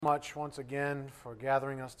Much once again for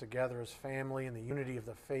gathering us together as family in the unity of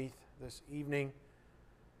the faith this evening.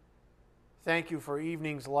 Thank you for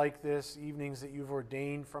evenings like this, evenings that you've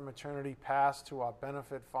ordained from eternity past to our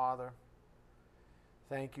benefit, Father.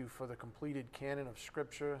 Thank you for the completed canon of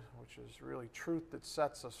Scripture, which is really truth that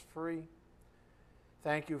sets us free.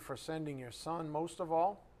 Thank you for sending your Son, most of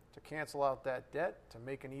all, to cancel out that debt, to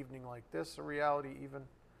make an evening like this a reality even.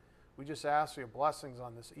 We just ask for your blessings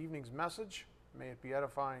on this evening's message. May it be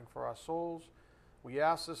edifying for our souls. We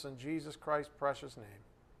ask this in Jesus Christ's precious name.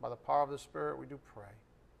 By the power of the Spirit we do pray.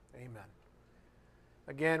 Amen.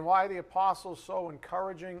 Again, why are the apostles so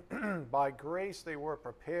encouraging? By grace they were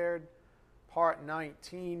prepared. Part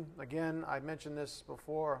 19. Again, I mentioned this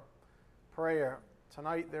before prayer.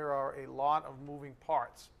 Tonight there are a lot of moving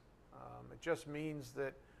parts. It just means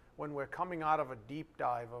that when we're coming out of a deep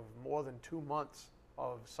dive of more than 2 months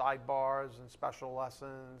of sidebars and special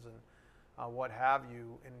lessons and what have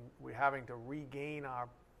you, and we're having to regain our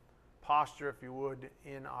posture, if you would,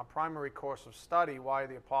 in our primary course of study. Why are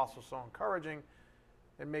the apostles so encouraging?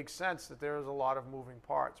 It makes sense that there is a lot of moving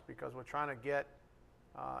parts because we're trying to get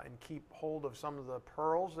and keep hold of some of the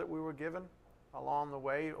pearls that we were given along the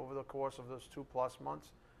way over the course of those 2+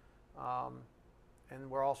 months. And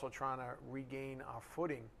we're also trying to regain our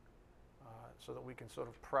footing so that we can sort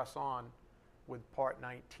of press on with part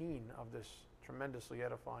 19 of this tremendously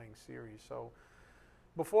edifying series. So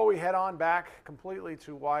before we head on back completely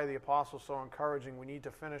to why the apostles so encouraging, we need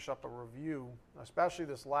to finish up a review, especially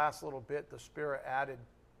this last little bit the Spirit added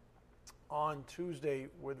on Tuesday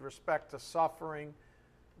with respect to suffering,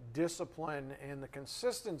 discipline, and the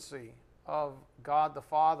consistency of God the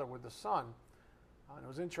Father with the Son. And it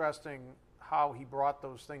was interesting how he brought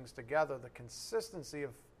those things together, the consistency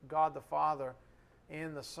of God the Father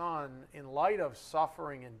and the Son in light of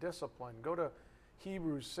suffering and discipline. Go to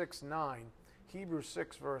Hebrews 6:9. Hebrews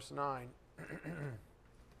 6 verse 9.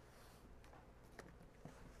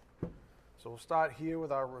 So we'll start here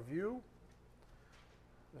with our review.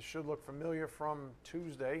 This should look familiar from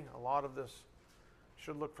Tuesday. A lot of this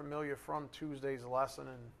should look familiar from Tuesday's lesson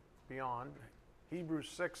and beyond. Hebrews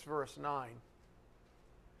 6 verse 9.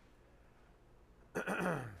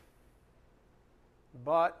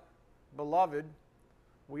 But, beloved,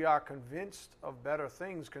 we are convinced of better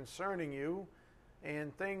things concerning you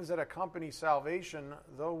and things that accompany salvation,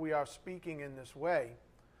 though we are speaking in this way.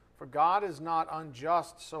 For God is not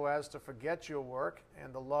unjust so as to forget your work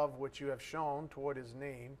and the love which you have shown toward his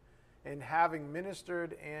name, in having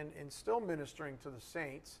ministered and in still ministering to the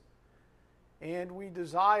saints. And we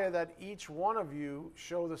desire that each one of you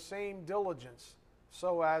show the same diligence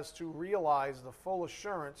so as to realize the full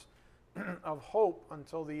assurance of hope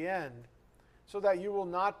until the end, so that you will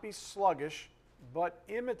not be sluggish, but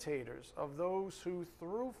imitators of those who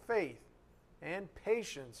through faith and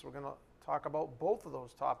patience, we're going to talk about both of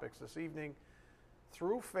those topics this evening,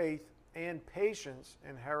 through faith and patience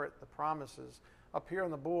inherit the promises. Up here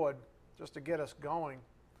on the board, just to get us going,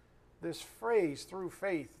 this phrase, through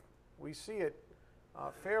faith, we see it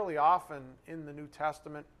fairly often in the New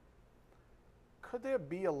Testament. Could there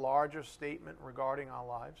be a larger statement regarding our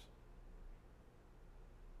lives?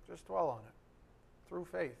 Just dwell on it. Through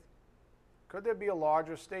faith. Could there be a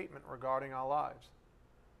larger statement regarding our lives?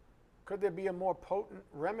 Could there be a more potent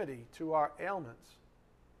remedy to our ailments?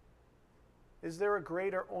 Is there a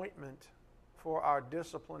greater ointment for our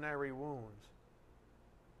disciplinary wounds?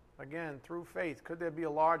 Again, through faith, could there be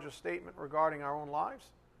a larger statement regarding our own lives?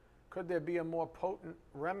 Could there be a more potent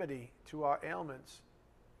remedy to our ailments?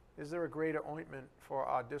 Is there a greater ointment for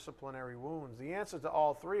our disciplinary wounds? The answer to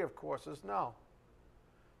all three, of course, is no.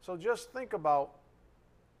 So just think about,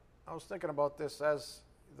 I was thinking about this as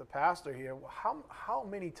the pastor here, how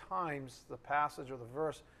many times the passage or the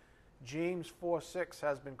verse James 4:6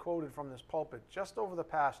 has been quoted from this pulpit just over the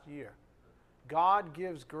past year. God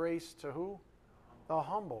gives grace to who? The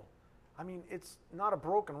humble. I mean, it's not a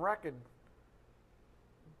broken record,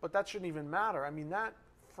 but that shouldn't even matter. I mean, that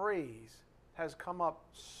phrase has come up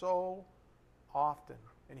so often.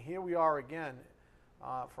 And here we are again,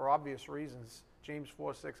 for obvious reasons. James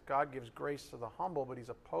 4:6, God gives grace to the humble, but he's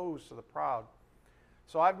opposed to the proud.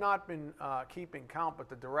 So I've not been keeping count, but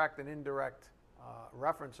the direct and indirect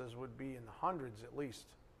references would be in the hundreds at least,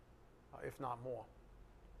 if not more.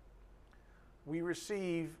 We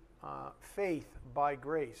receive faith by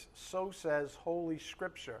grace. So says Holy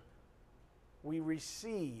Scripture. We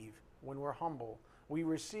receive when we're humble. We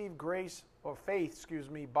receive grace, or faith,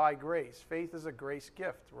 by grace. Faith is a grace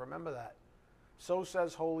gift. Remember that. So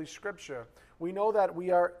says Holy Scripture. We know that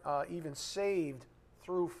we are even saved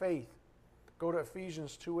through faith. Go to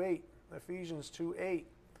Ephesians 2:8. Ephesians 2:8.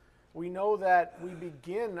 We know that we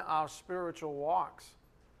begin our spiritual walks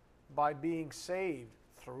by being saved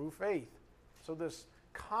through faith. So this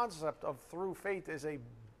concept of through faith is a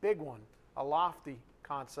big one, a lofty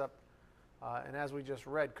concept. And as we just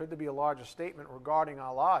read, could there be a larger statement regarding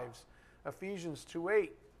our lives? Ephesians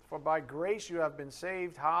 2:8, for by grace you have been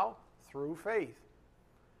saved, how? Through faith.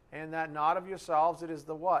 And that not of yourselves, it is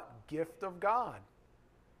the what? Gift of God.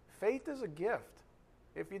 Faith is a gift.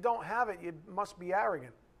 If you don't have it, you must be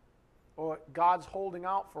arrogant, or God's holding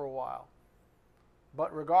out for a while.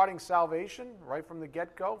 But regarding salvation, right from the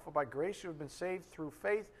get-go, for by grace you have been saved through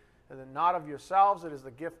faith, and that not of yourselves, it is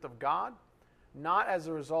the gift of God, not as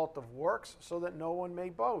a result of works, so that no one may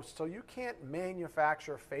boast. So you can't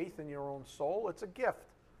manufacture faith in your own soul. It's a gift.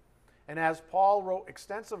 And as Paul wrote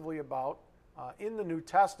extensively about in the New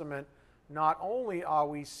Testament, not only are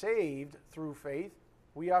we saved through faith,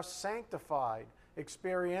 we are sanctified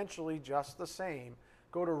experientially just the same.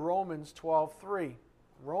 Go to Romans 12:3.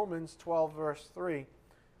 Romans 12, verse 3.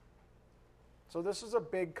 So this is a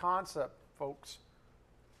big concept, folks,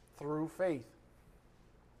 through faith.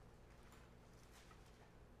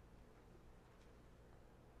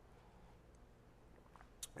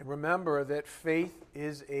 And remember that faith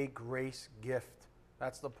is a grace gift.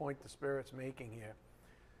 That's the point the Spirit's making here.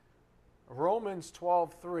 Romans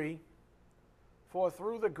 12:3. For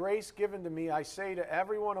through the grace given to me, I say to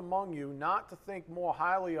everyone among you not to think more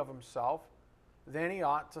highly of himself than he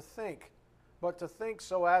ought to think, but to think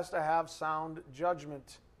so as to have sound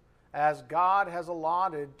judgment, as God has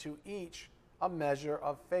allotted to each a measure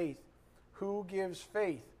of faith. Who gives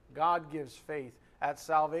faith? God gives faith at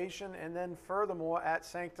salvation, and then furthermore at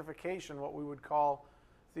sanctification, what we would call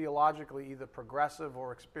theologically either progressive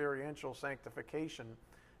or experiential sanctification.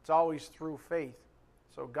 It's always through faith.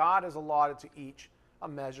 So God has allotted to each a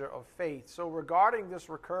measure of faith. So regarding this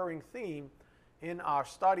recurring theme in our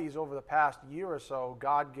studies over the past year or so,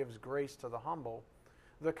 God gives grace to the humble.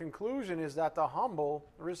 The conclusion is that the humble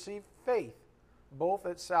receive faith, both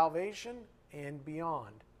at salvation and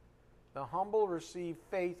beyond. The humble receive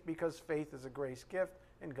faith because faith is a grace gift,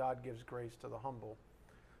 and God gives grace to the humble.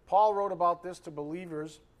 Paul wrote about this to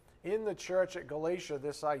believers in the church at Galatia,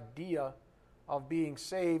 this idea of being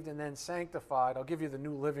saved and then sanctified. I'll give you the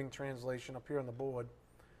New Living Translation up here on the board.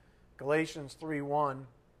 Galatians 3:1.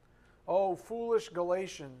 O foolish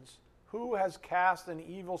Galatians, who has cast an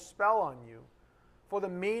evil spell on you? For the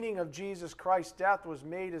meaning of Jesus Christ's death was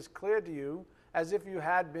made as clear to you as if you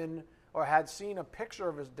had been or had seen a picture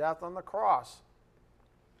of his death on the cross.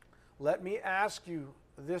 Let me ask you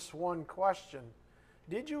this one question.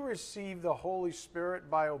 Did you receive the Holy Spirit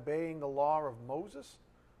by obeying the law of Moses?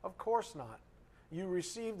 Of course not. You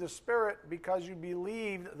received the Spirit because you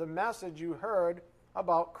believed the message you heard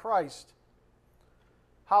about Christ.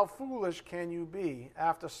 How foolish can you be?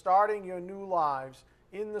 After starting your new lives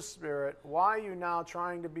in the Spirit, why are you now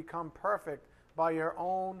trying to become perfect by your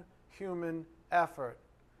own human effort?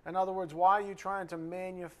 In other words, why are you trying to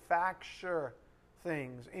manufacture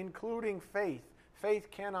things, including faith?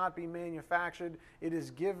 Faith cannot be manufactured. It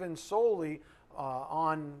is given solely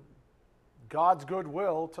on God's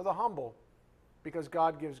goodwill to the humble, because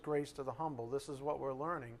God gives grace to the humble. This is what we're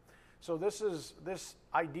learning. So this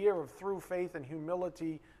idea of through faith and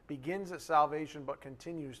humility begins at salvation but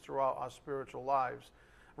continues throughout our spiritual lives.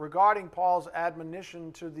 Regarding Paul's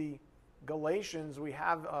admonition to the Galatians, we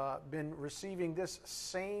have been receiving this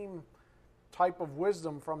same type of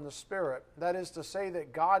wisdom from the Spirit. That is to say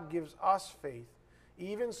that God gives us faith,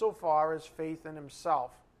 even so far as faith in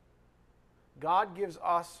himself. God gives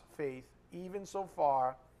us faith, even so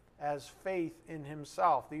far as faith in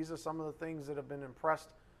himself. These are some of the things that have been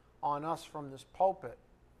impressed on us from this pulpit.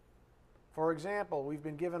 For example, we've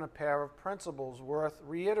been given a pair of principles worth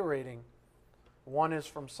reiterating. One is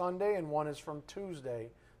from Sunday and one is from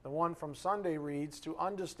Tuesday. The one from Sunday reads, to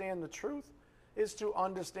understand the truth is to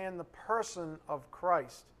understand the person of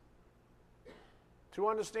Christ. To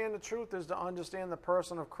understand the truth is to understand the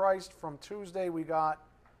person of Christ. From Tuesday we got,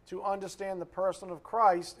 to understand the person of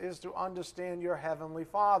Christ is to understand your heavenly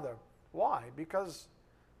Father. Why? Because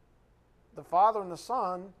the Father and the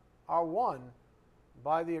Son are one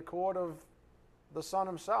by the accord of the Son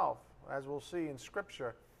himself, as we'll see in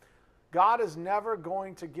Scripture. God is never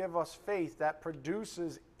going to give us faith that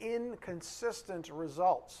produces inconsistent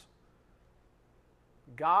results.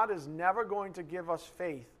 God is never going to give us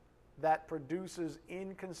faith that produces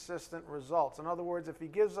inconsistent results. In other words, if he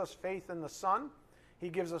gives us faith in the Son, he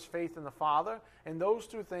gives us faith in the Father, and those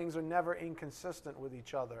two things are never inconsistent with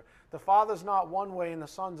each other. The Father's not one way and the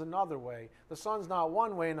Son's another way. The Son's not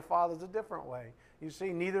one way and the Father's a different way. You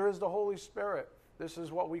see, neither is the Holy Spirit. This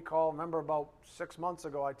is what we call, remember about 6 months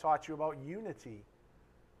ago I taught you about unity.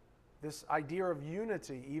 This idea of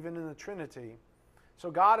unity, even in the Trinity.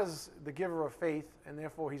 So God is the giver of faith, and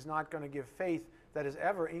therefore He's not going to give faith that is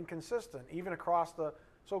ever inconsistent, even across the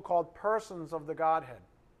so-called persons of the Godhead.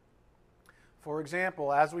 For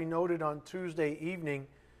example, as we noted on Tuesday evening,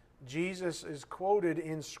 Jesus is quoted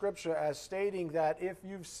in Scripture as stating that if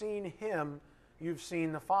you've seen Him, you've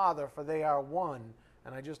seen the Father, for they are one.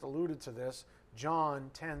 And I just alluded to this. John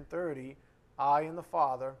 10:30, I and the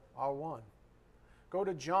Father are one. Go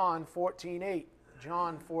to John 14:8.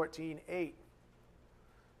 John 14:8.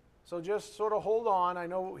 So just sort of hold on. I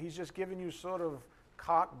know he's just giving you sort of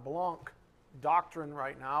carte blanche doctrine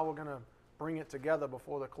right now. We're going to bring it together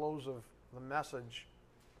before the close of the message.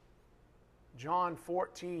 John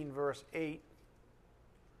 14, verse 8.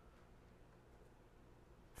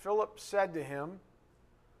 Philip said to him,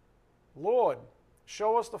 Lord,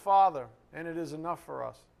 show us the Father, and it is enough for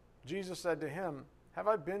us. Jesus said to him, have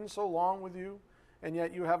I been so long with you, and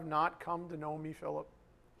yet you have not come to know me, Philip?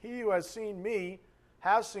 He who has seen me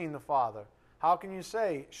has seen the Father. How can you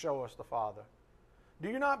say, show us the Father? Do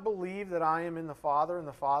you not believe that I am in the Father, and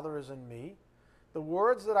the Father is in me? The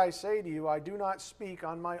words that I say to you, I do not speak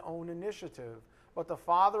on my own initiative, but the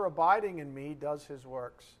Father abiding in me does His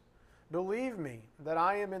works. Believe me that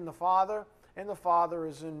I am in the Father, and the Father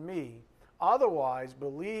is in me. Otherwise,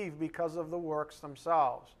 believe because of the works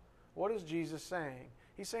themselves. What is Jesus saying?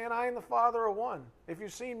 He's saying, I and the Father are one. If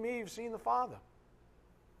you've seen me, you've seen the Father.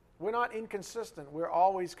 We're not inconsistent. We're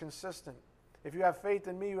always consistent. If you have faith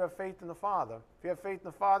in me, you have faith in the Father. If you have faith in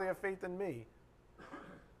the Father, you have faith in me.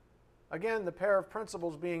 Again, the pair of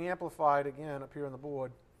principles being amplified again up here on the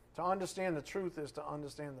board. To understand the truth is to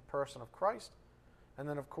understand the person of Christ. And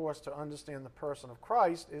then, of course, to understand the person of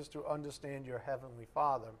Christ is to understand your Heavenly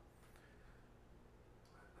Father.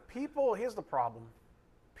 People, here's the problem.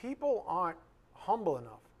 People aren't humble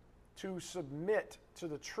enough to submit to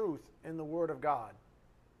the truth in the Word of God.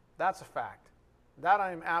 That's a fact. That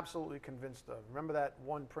I am absolutely convinced of. Remember that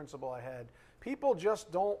one principle I had? People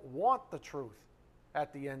just don't want the truth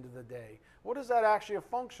at the end of the day. What is that actually a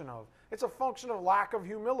function of? It's a function of lack of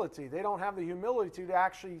humility. They don't have the humility to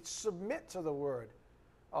actually submit to the Word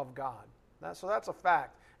of God. So that's a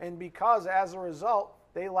fact. And because, as a result,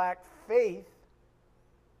 they lack faith,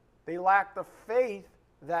 they lack the faith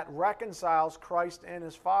that reconciles Christ and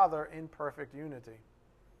His Father in perfect unity.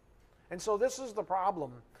 And so this is the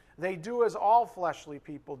problem. They do as all fleshly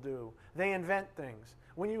people do. They invent things.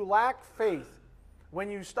 When you lack faith,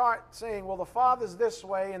 when you start saying, well, the Father's this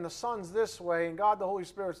way, and the Son's this way, and God the Holy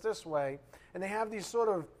Spirit's this way, and they have these sort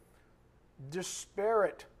of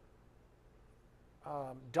disparate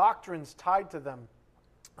doctrines tied to them,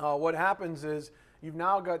 what happens is you've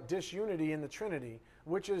now got disunity in the Trinity,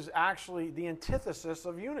 which is actually the antithesis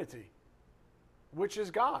of unity, which is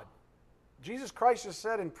God. Jesus Christ has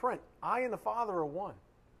said in print, I and the Father are one.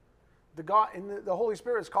 The God in the Holy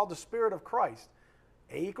Spirit is called the Spirit of Christ.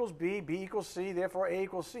 A equals B, B equals C, therefore A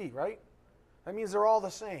equals C, right? That means they're all the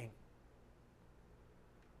same.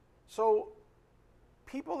 So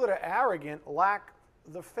people that are arrogant lack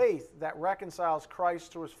the faith that reconciles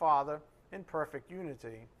Christ to His Father in perfect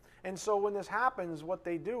unity. And so when this happens, what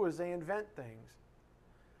they do is they invent things.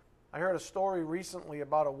 I heard a story recently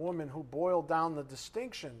about a woman who boiled down the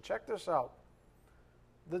distinction. Check this out.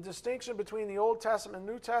 The distinction between the Old Testament and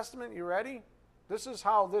New Testament, you ready? This is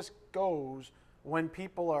how this goes when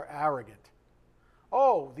people are arrogant.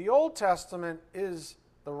 Oh, the Old Testament is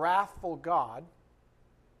the wrathful God,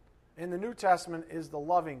 and the New Testament is the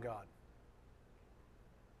loving God.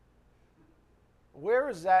 Where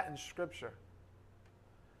is that in Scripture?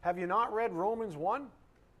 Have you not read Romans 1?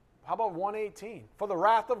 How about 1:18? For the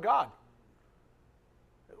wrath of God.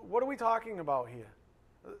 What are we talking about here?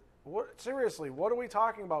 Seriously, what are we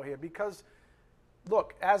talking about here? Because,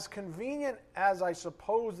 look, as convenient as I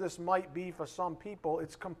suppose this might be for some people,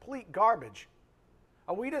 it's complete garbage.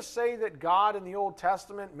 Are we to say that God in the Old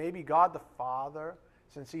Testament, maybe God the Father,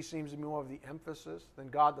 since He seems to be more of the emphasis, than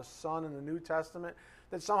God the Son in the New Testament,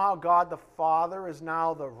 that somehow God the Father is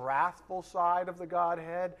now the wrathful side of the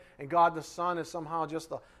Godhead, and God the Son is somehow just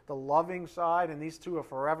the loving side, and these two are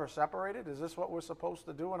forever separated? Is this what we're supposed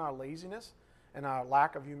to do in our laziness and our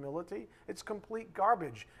lack of humility? It's complete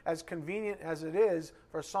garbage, as convenient as it is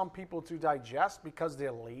for some people to digest because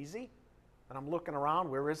they're lazy. And I'm looking around,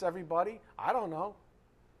 where is everybody? I don't know.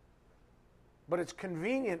 But it's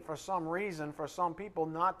convenient for some reason for some people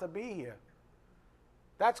not to be here.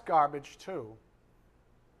 That's garbage too.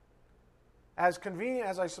 As convenient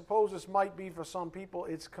as I suppose this might be for some people,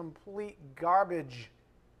 it's complete garbage.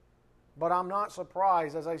 But I'm not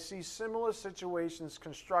surprised as I see similar situations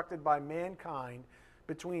constructed by mankind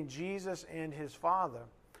between Jesus and his Father,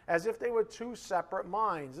 as if they were two separate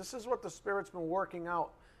minds. This is what the Spirit's been working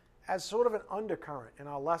out as sort of an undercurrent in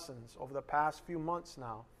our lessons over the past few months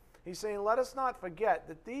now. He's saying, let us not forget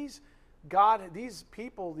that these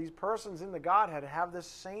people, these persons in the Godhead have this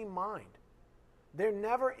same mind. They're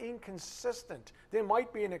never inconsistent. There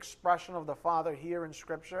might be an expression of the Father here in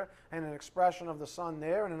Scripture, and an expression of the Son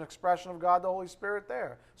there, and an expression of God the Holy Spirit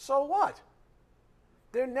there. So what?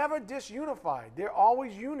 They're never disunified. They're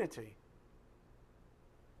always unity.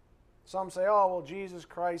 Some say, oh, well, Jesus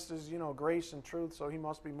Christ is, grace and truth, so he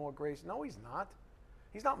must be more grace. No, he's not.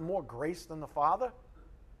 He's not more grace than the Father.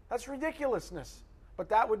 That's ridiculousness. But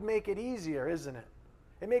that would make it easier, isn't it?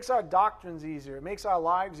 It makes our doctrines easier. It makes our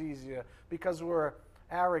lives easier because we're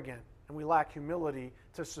arrogant and we lack humility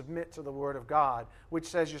to submit to the Word of God, which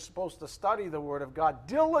says you're supposed to study the Word of God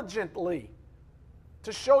diligently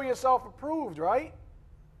to show yourself approved, right?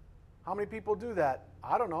 How many people do that?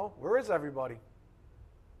 I don't know. Where is everybody?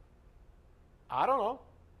 I don't know.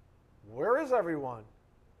 Where is everyone?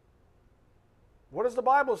 What does the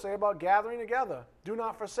Bible say about gathering together? Do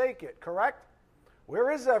not forsake it, correct?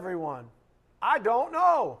 Where is everyone? I don't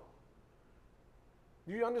know.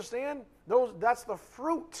 Do you understand? That's the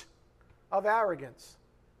fruit of arrogance.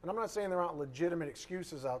 And I'm not saying there aren't legitimate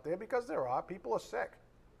excuses out there, because there are. People are sick.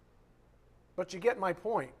 But you get my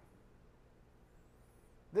point.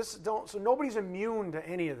 So nobody's immune to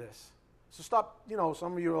any of this. So stop,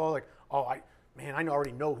 some of you are like, oh, I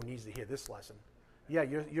already know who needs to hear this lesson. Yeah,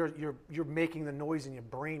 you're making the noise in your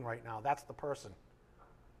brain right now. That's the person.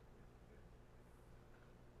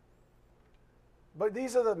 But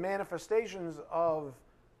these are the manifestations of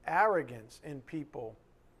arrogance in people.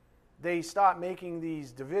 They start making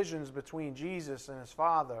these divisions between Jesus and his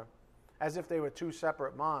Father as if they were two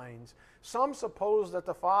separate minds. Some suppose that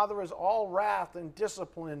the Father is all wrath and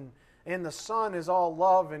discipline and the Son is all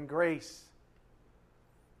love and grace.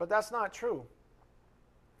 But that's not true.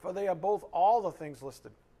 For they are both all the things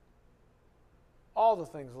listed. All the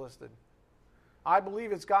things listed. I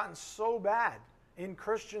believe it's gotten so bad in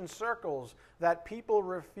Christian circles that people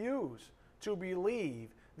refuse to believe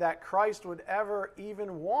that Christ would ever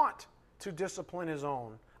even want to discipline his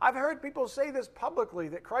own. I've heard people say this publicly,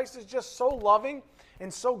 that Christ is just so loving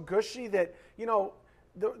and so gushy that, he'll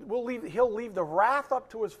leave the wrath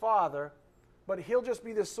up to his Father, but he'll just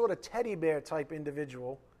be this sort of teddy bear type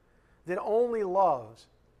individual that only loves.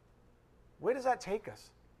 Where does that take us?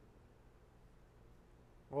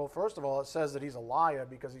 Well, first of all, it says that he's a liar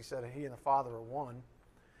because he said he and the Father are one.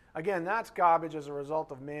 Again, that's garbage as a result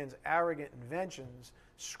of man's arrogant inventions.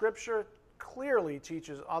 Scripture clearly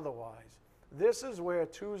teaches otherwise. This is where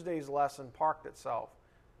Tuesday's lesson parked itself,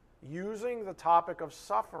 using the topic of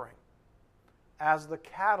suffering as the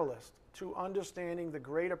catalyst to understanding the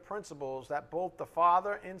greater principles that both the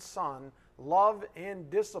Father and Son love and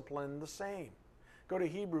discipline the same. Go to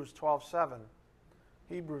Hebrews 12:7.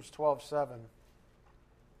 Hebrews 12:7.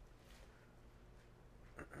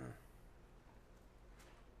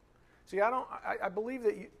 See, I believe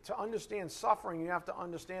that to understand suffering, you have to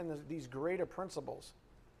understand these greater principles.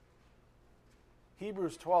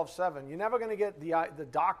 Hebrews 12:7. You're never going to get the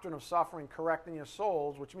doctrine of suffering correct in your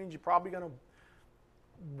souls, which means you're probably going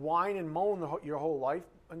to whine and moan your whole life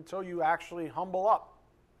until you actually humble up.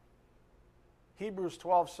 Hebrews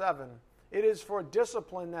 12:7. It is for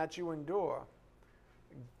discipline that you endure.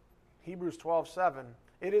 Hebrews 12:7.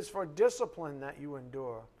 It is for discipline that you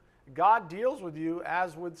endure. God deals with you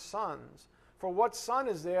as with sons. For what son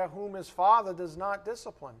is there whom his father does not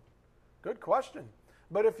discipline? Good question.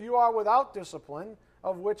 But if you are without discipline,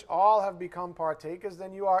 of which all have become partakers,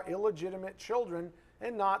 then you are illegitimate children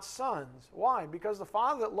and not sons. Why? Because the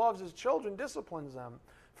Father that loves his children disciplines them.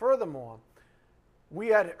 Furthermore, we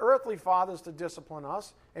had earthly fathers to discipline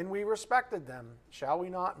us, and we respected them. Shall we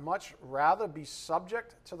not much rather be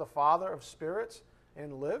subject to the Father of spirits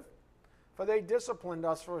and live? For they disciplined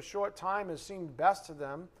us for a short time as seemed best to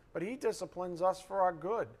them, but he disciplines us for our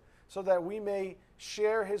good, so that we may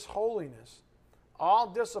share his holiness. All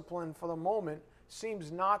discipline for the moment seems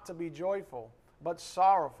not to be joyful, but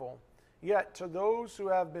sorrowful. Yet to those who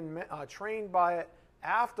have been trained by it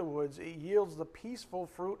afterwards, it yields the peaceful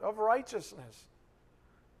fruit of righteousness.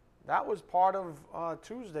 That was part of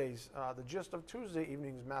the gist of Tuesday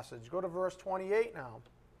evening's message. Go to verse 28 now.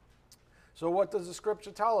 So what does the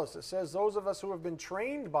Scripture tell us? It says those of us who have been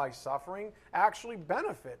trained by suffering actually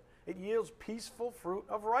benefit. It yields peaceful fruit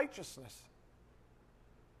of righteousness.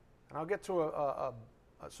 And I'll get to a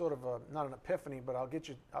sort of not an epiphany, but I'll get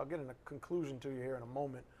a conclusion to you here in a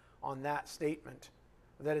moment on that statement.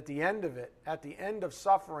 that at the end of it, at the end of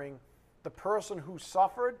suffering, the person who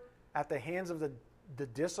suffered at the hands of the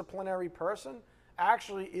disciplinary person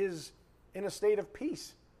actually is in a state of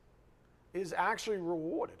peace, is actually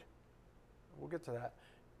rewarded. We'll get to that.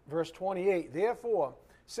 Verse 28, therefore,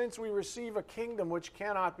 since we receive a kingdom which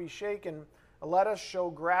cannot be shaken, let us show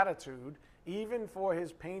gratitude, even for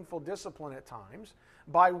his painful discipline at times,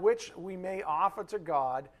 by which we may offer to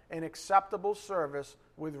God an acceptable service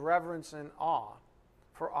with reverence and awe.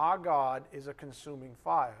 For our God is a consuming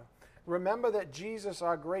fire. Remember that Jesus,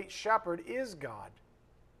 our great shepherd, is God,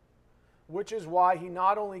 which is why he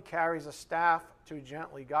not only carries a staff to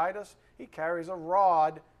gently guide us, he carries a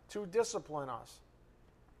rod to discipline us.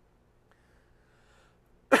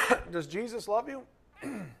 Does Jesus love you?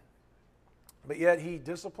 But yet he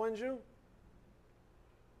disciplines you?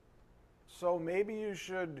 So maybe you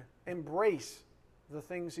should embrace the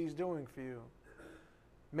things he's doing for you.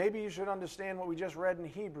 Maybe you should understand what we just read in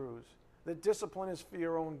Hebrews, that discipline is for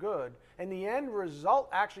your own good. And the end result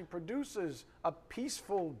actually produces a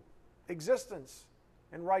peaceful existence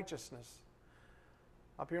and righteousness.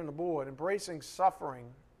 Up here on the board, embracing suffering.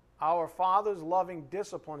 Our Father's loving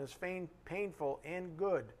discipline is painful and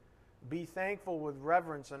good. Be thankful with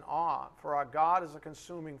reverence and awe, for our God is a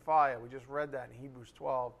consuming fire. We just read that in Hebrews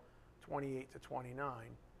 12, 28 to 29.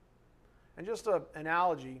 And just an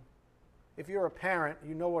analogy, if you're a parent,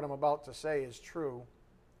 you know what I'm about to say is true.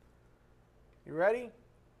 You ready?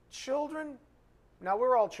 Children, now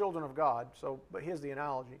we're all children of God, but here's the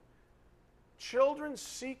analogy. Children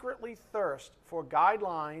secretly thirst for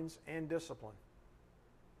guidelines and discipline.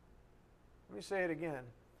 Let me say it again.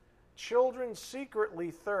 Children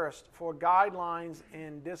secretly thirst for guidelines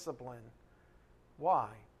and discipline. Why?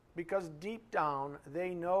 Because deep down,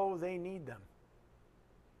 they know they need them.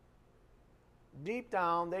 Deep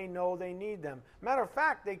down, they know they need them. Matter of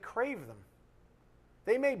fact, they crave them.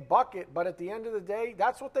 They may buck it, but at the end of the day,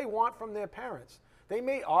 that's what they want from their parents. They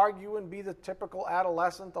may argue and be the typical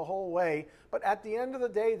adolescent the whole way, but at the end of the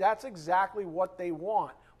day, that's exactly what they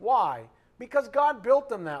want. Why? Because God built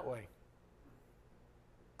them that way.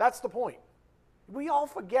 That's the point. We all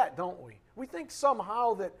forget, don't we? We think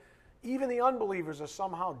somehow that even the unbelievers are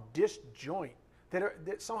somehow disjoint,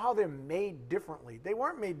 that somehow they're made differently. They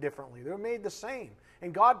weren't made differently. They were made the same.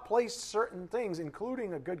 And God placed certain things,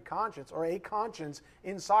 including a good conscience, or a conscience,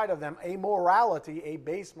 inside of them, a morality, a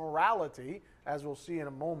base morality, as we'll see in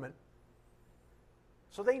a moment.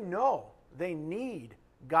 So they know they need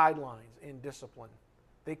guidelines and discipline.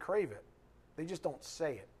 They crave it. They just don't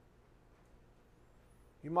say it.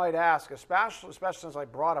 You might ask, especially since I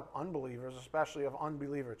brought up unbelievers, especially of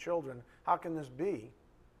unbeliever children, how can this be?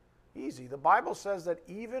 Easy. The Bible says that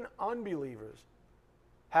even unbelievers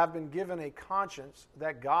have been given a conscience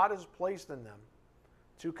that God has placed in them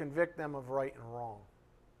to convict them of right and wrong.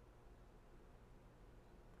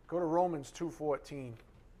 Go to Romans 2:14.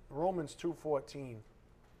 Romans 2:14.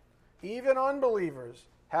 Even unbelievers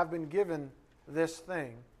have been given this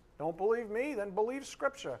thing. Don't believe me? Then believe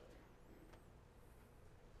Scripture.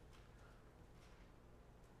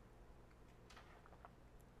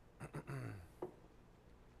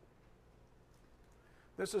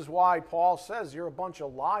 This is why Paul says you're a bunch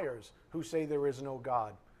of liars who say there is no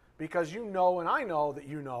God. Because you know, and I know that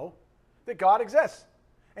you know, that God exists.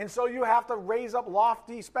 And so you have to raise up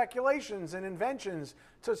lofty speculations and inventions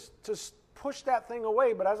to push that thing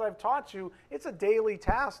away. But as I've taught you, it's a daily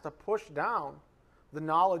task to push down the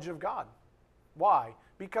knowledge of God. Why?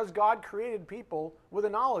 Because God created people with a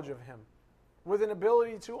knowledge of Him, with an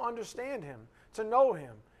ability to understand Him, to know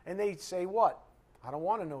Him. And they say what? I don't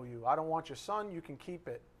want to know you. I don't want your son. You can keep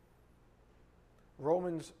it.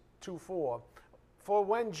 Romans 2:4. For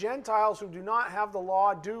when Gentiles who do not have the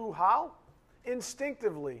law do how?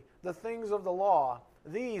 Instinctively the things of the law,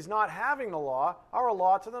 these not having the law are a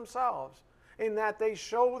law to themselves, in that they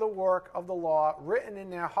show the work of the law written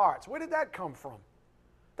in their hearts. Where did that come from?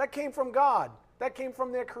 That came from God. That came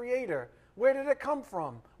from their Creator. Where did it come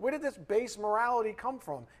from? Where did this base morality come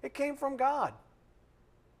from? It came from God.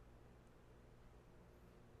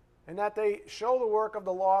 And that they show the work of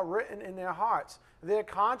the law written in their hearts, their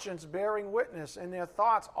conscience bearing witness, and their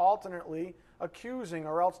thoughts alternately accusing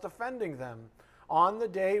or else defending them, on the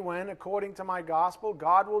day when, according to my gospel,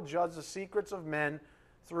 God will judge the secrets of men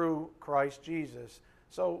through Christ Jesus.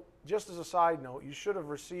 So, just as a side note, you should have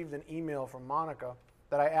received an email from Monica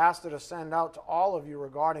that I asked her to send out to all of you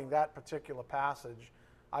regarding that particular passage.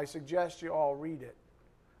 I suggest you all read it.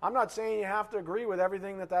 I'm not saying you have to agree with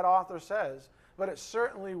everything that author says, but it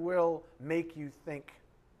certainly will make you think,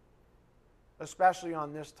 especially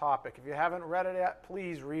on this topic. If you haven't read it yet,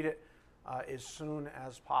 please read it. as soon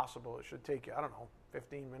as possible. It should take you,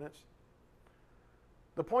 15 minutes.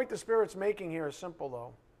 The point the Spirit's making here is simple,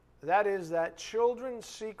 though. That is that children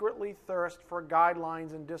secretly thirst for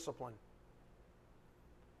guidelines and discipline.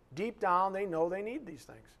 Deep down, they know they need these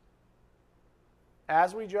things.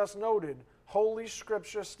 As we just noted, Holy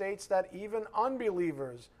Scripture states that even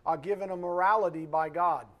unbelievers are given a morality by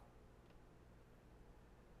God.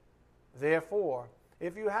 Therefore,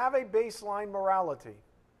 if you have a baseline morality,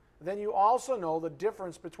 then you also know the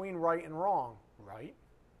difference between right and wrong, right?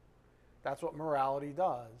 That's what morality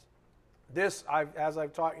does. This, as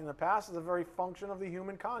I've taught you in the past, is a very function of the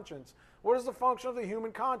human conscience. What is the function of the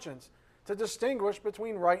human conscience? To distinguish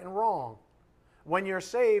between right and wrong. When you're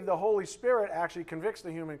saved, the Holy Spirit actually convicts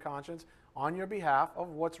the human conscience on your behalf of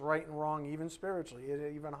what's right and wrong, even spiritually, at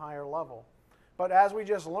an even higher level. But as we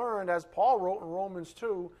just learned, as Paul wrote in Romans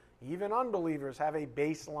 2, even unbelievers have a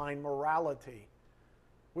baseline morality,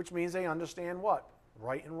 which means they understand what?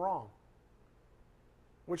 Right and wrong.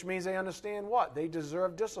 Which means they understand what? They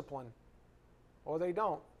deserve discipline, or they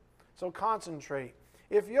don't. So concentrate.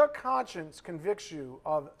 If your conscience convicts you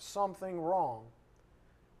of something wrong,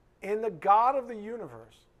 in the God of the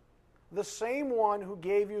universe, the same one who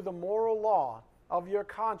gave you the moral law of your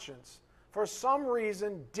conscience, for some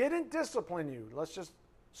reason didn't discipline you. Let's just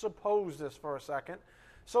suppose this for a second.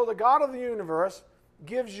 So the God of the universe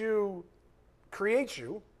creates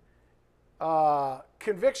you,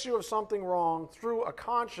 convicts you of something wrong through a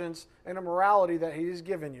conscience and a morality that He has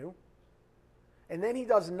given you, and then He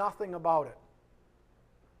does nothing about it.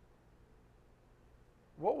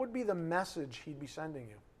 What would be the message He'd be sending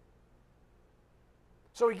you?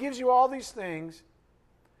 So He gives you all these things.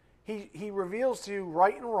 He reveals to you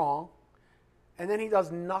right and wrong, and then He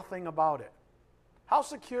does nothing about it. How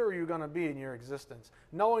secure are you going to be in your existence,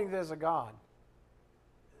 knowing there's a God?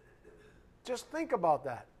 Just think about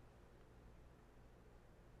that.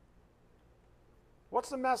 What's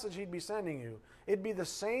the message He'd be sending you? It'd be the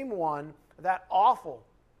same one that awful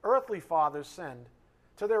earthly fathers send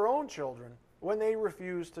to their own children when they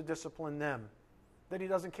refuse to discipline them, that He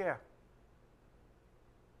doesn't care.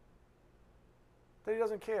 That He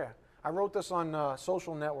doesn't care. I wrote this on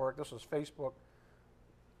social network. This was Facebook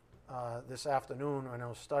this afternoon when I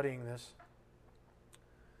was studying this.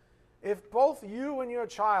 If both you and your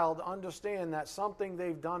child understand that something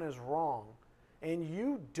they've done is wrong, and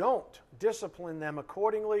you don't discipline them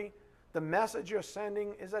accordingly, the message you're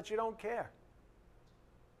sending is that you don't care.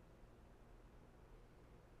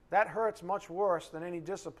 That hurts much worse than any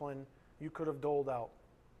discipline you could have doled out.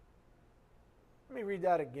 Let me read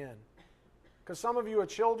that again. Because some of you are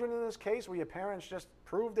children in this case where your parents just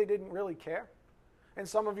proved they didn't really care. And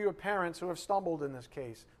some of you are parents who have stumbled in this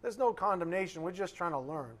case. There's no condemnation. We're just trying to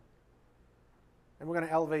learn. And we're going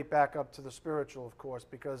to elevate back up to the spiritual, of course,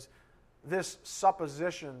 because this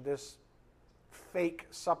supposition, this fake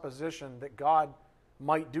supposition that God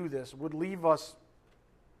might do this would leave us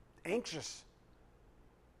anxious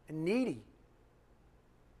and needy.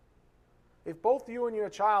 If both you and your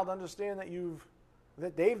child understand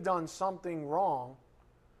that they've done something wrong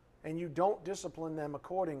and you don't discipline them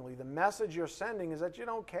accordingly, the message you're sending is that you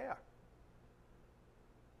don't care.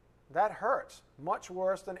 That hurts much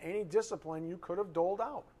worse than any discipline you could have doled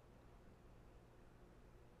out.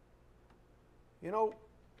 You know,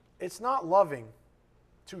 it's not loving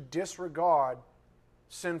to disregard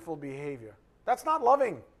sinful behavior. That's not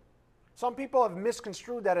loving. Some people have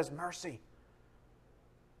misconstrued that as mercy.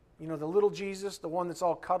 You know, the little Jesus, the one that's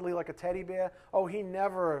all cuddly like a teddy bear, He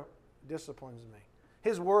never disciplines me.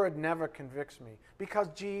 His word never convicts me because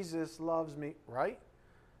Jesus loves me, right?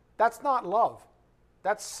 That's not love.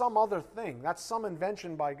 That's some other thing. That's some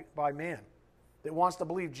invention by man that wants to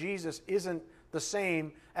believe Jesus isn't the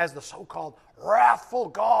same as the so-called wrathful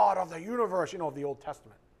God of the universe, of the Old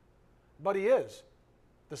Testament. But He is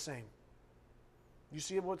the same. You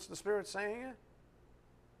see what the Spirit's saying here?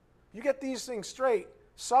 You get these things straight,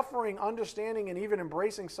 suffering, understanding, and even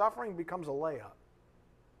embracing suffering becomes a layup.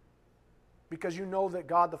 Because you know that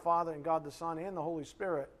God the Father and God the Son and the Holy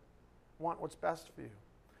Spirit want what's best for you.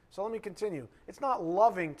 So let me continue. It's not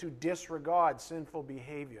loving to disregard sinful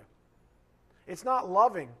behavior. It's not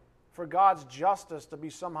loving for God's justice to be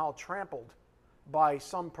somehow trampled by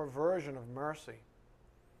some perversion of mercy.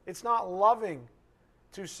 It's not loving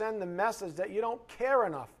to send the message that you don't care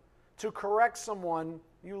enough to correct someone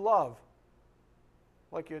you love,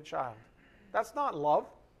 like your child. That's not love.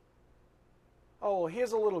 Oh, well,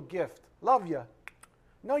 here's a little gift. Love you.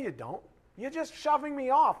 No, you don't. You're just shoving me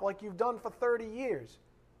off like you've done for 30 years.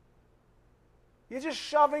 You're just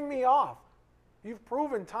shoving me off. You've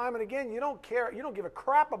proven time and again you don't care. You don't give a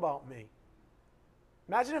crap about me.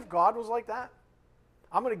 Imagine if God was like that.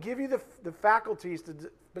 I'm going to give you the faculties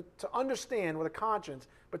to understand with a conscience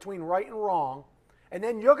between right and wrong. And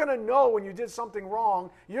then you're going to know when you did something wrong.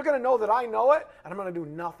 You're going to know that I know it, and I'm going to do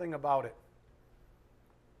nothing about it.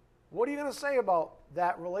 What are you going to say about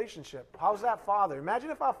that relationship? How's that Father? Imagine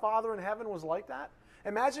if our Father in heaven was like that.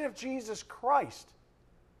 Imagine if Jesus Christ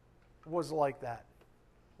was like that.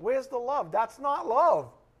 Where's the love? That's not love.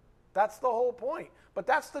 That's the whole point. But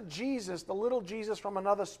that's the Jesus, the little Jesus from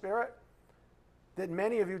another spirit that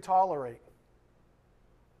many of you tolerate.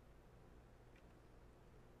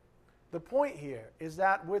 The point here is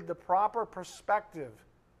that with the proper perspective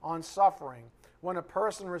on suffering, when a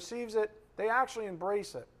person receives it, they actually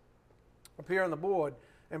embrace it. Up here on the board,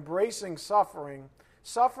 embracing suffering.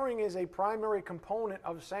 Suffering is a primary component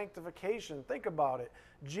of sanctification. Think about it.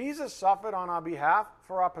 Jesus suffered on our behalf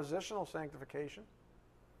for our positional sanctification.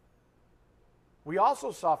 We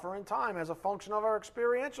also suffer in time as a function of our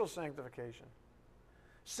experiential sanctification.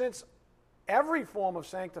 Since every form of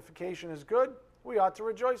sanctification is good, we ought to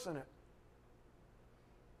rejoice in it.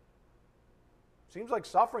 Seems like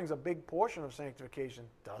suffering's a big portion of sanctification,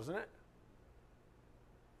 doesn't it?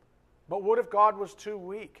 But what if God was too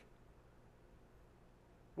weak?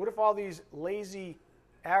 What if all these lazy,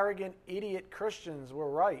 arrogant, idiot Christians were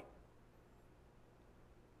right?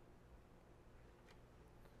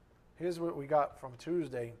 Here's what we got from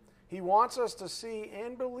Tuesday. He wants us to see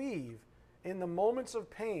and believe in the moments of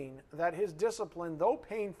pain that his discipline, though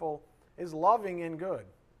painful, is loving and good.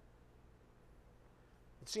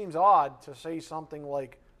 It seems odd to say something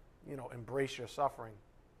like, embrace your suffering.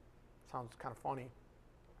 Sounds kind of funny.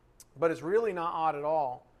 But it's really not odd at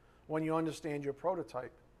all when you understand your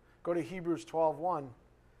prototype. Go to Hebrews 12:1.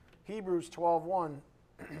 Hebrews 12:1.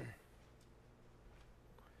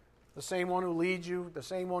 The same one who leads you, the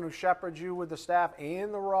same one who shepherds you with the staff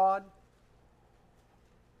and the rod,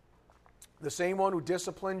 the same one who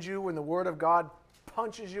disciplines you when the word of God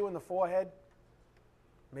punches you in the forehead,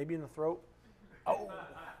 maybe in the throat. Oh.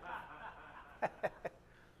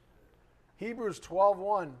 Hebrews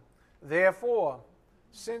 12:1. Therefore,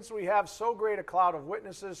 since we have so great a cloud of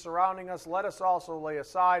witnesses surrounding us, let us also lay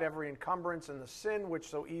aside every encumbrance and the sin which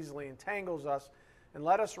so easily entangles us, and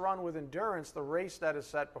let us run with endurance the race that is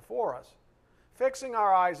set before us, fixing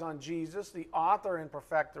our eyes on Jesus, the author and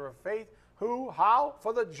perfecter of faith, who, how?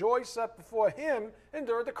 For the joy set before him,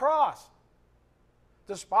 endured the cross,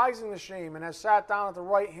 despising the shame, and has sat down at the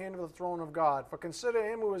right hand of the throne of God. For consider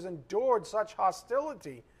him who has endured such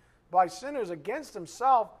hostility by sinners against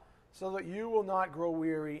himself, so that you will not grow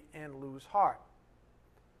weary and lose heart.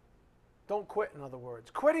 Don't quit, in other words.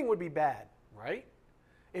 Quitting would be bad, right?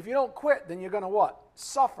 If you don't quit, then you're going to what?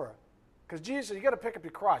 Suffer. Because Jesus said, you got to pick up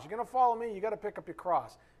your cross. You're going to follow me, you got to pick up your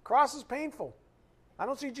cross. Cross is painful. I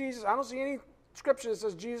don't see any scripture that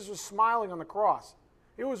says Jesus was smiling on the cross.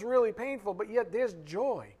 It was really painful, but yet there's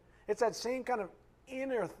joy. It's that same kind of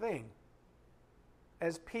inner thing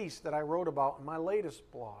as peace that I wrote about in my latest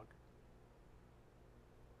blog.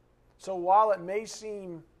 So while it may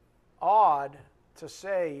seem odd to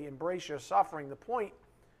say, embrace your suffering, the point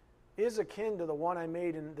is akin to the one I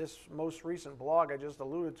made in this most recent blog I just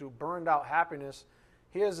alluded to, Burned Out Happiness.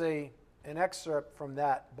 Here's an excerpt from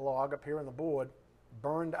that blog up here on the board,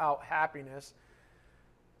 Burned Out Happiness.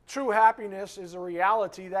 True happiness is a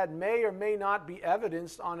reality that may or may not be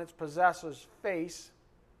evidenced on its possessor's face.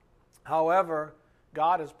 However,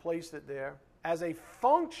 God has placed it there as a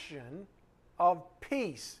function of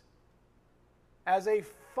peace. As a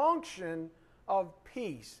function of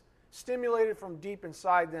peace, stimulated from deep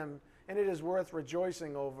inside them, and it is worth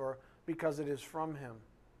rejoicing over because it is from him.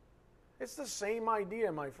 It's the same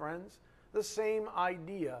idea, my friends. The same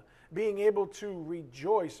idea. Being able to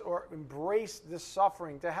rejoice or embrace this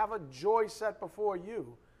suffering, to have a joy set before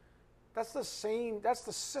you. That's the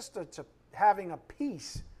sister to having a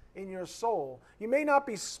peace in your soul. You may not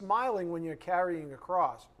be smiling when you're carrying a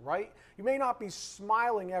cross, right? You may not be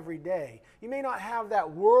smiling every day. You may not have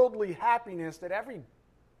that worldly happiness that every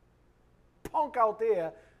punk out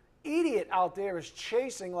there, idiot out there is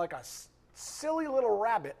chasing like a silly little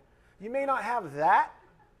rabbit. You may not have that.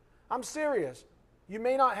 I'm serious. You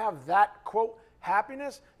may not have that, quote,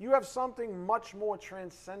 happiness. You have something much more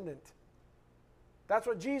transcendent. That's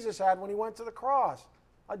what Jesus had when he went to the cross.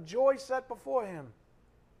 A joy set before him.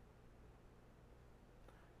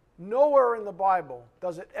 Nowhere in the Bible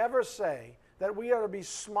does it ever say that we ought to be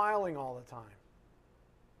smiling all the time.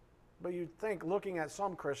 But you'd think, looking at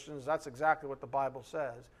some Christians, that's exactly what the Bible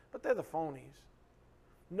says. But they're the phonies.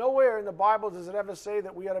 Nowhere in the Bible does it ever say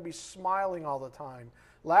that we ought to be smiling all the time.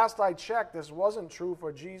 Last I checked, this wasn't true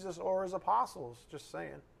for Jesus or his apostles, just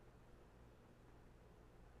saying.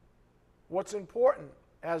 What's important,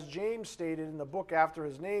 as James stated in the book after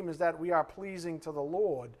his name, is that we are pleasing to the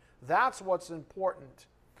Lord. That's what's important.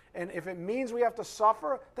 And if it means we have to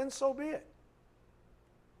suffer, then so be it.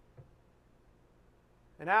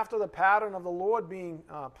 And after the pattern of the Lord being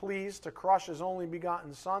pleased to crush his only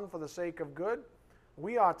begotten Son for the sake of good,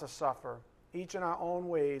 we ought to suffer, each in our own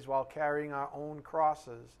ways, while carrying our own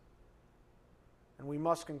crosses. And we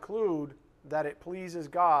must conclude that it pleases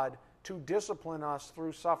God to discipline us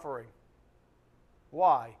through suffering.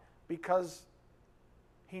 Why? Because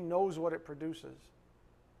he knows what it produces.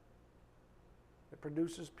 It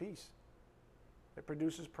produces peace. It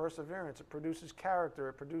produces perseverance. It produces character.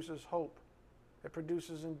 It produces hope. It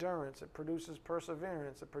produces endurance. It produces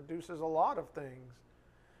perseverance. It produces a lot of things.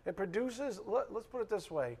 It produces, let's put it this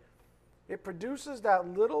way, it produces that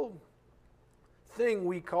little thing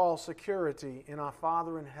we call security in our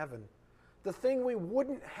Father in heaven. The thing we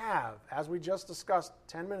wouldn't have, as we just discussed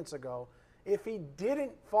 10 minutes ago, if he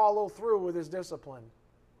didn't follow through with his discipline.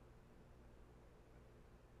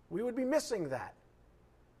 We would be missing that.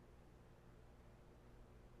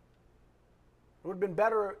 It would have been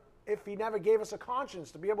better if he never gave us a conscience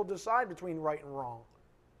to be able to decide between right and wrong.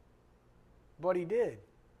 But he did.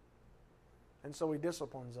 And so he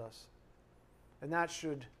disciplines us. And that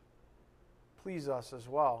should please us as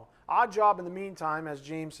well. Our job in the meantime, as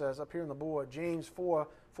James says up here on the board, James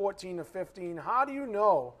 4:14-15, how do you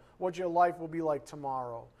know what your life will be like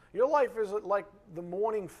tomorrow? Your life is like the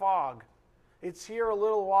morning fog. It's here a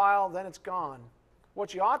little while, then it's gone.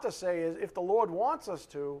 What you ought to say is, if the Lord wants us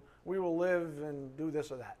to, we will live and do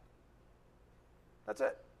this or that. That's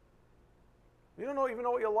it. You don't even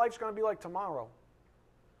know what your life's going to be like tomorrow.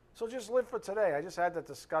 So just live for today. I just had that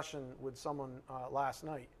discussion with someone last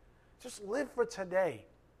night. Just live for today.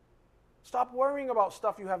 Stop worrying about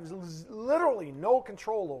stuff you have literally no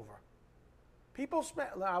control over.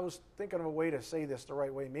 I was thinking of a way to say this the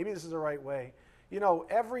right way. Maybe this is the right way. You know,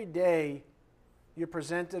 every day you're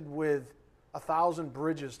presented with 1,000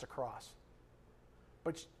 bridges to cross.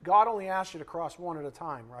 But God only asks you to cross one at a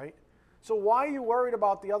time, right? So why are you worried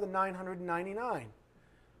about the other 999?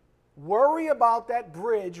 Worry about that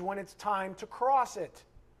bridge when it's time to cross it.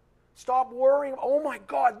 Stop worrying, oh my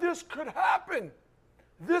God, this could happen.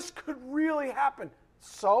 This could really happen.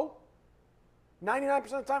 So, 99%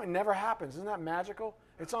 of the time, it never happens. Isn't that magical?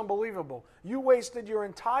 It's unbelievable. You wasted your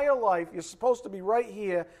entire life. You're supposed to be right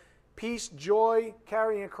here, peace, joy,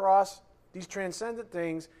 carrying across these transcendent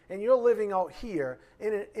things, and you're living out here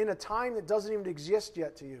in a time that doesn't even exist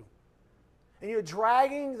yet to you. And you're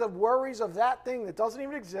dragging the worries of that thing that doesn't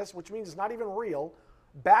even exist, which means it's not even real,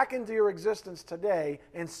 back into your existence today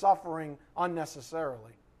and suffering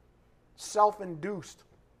unnecessarily. Self-induced.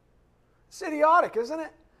 It's idiotic, isn't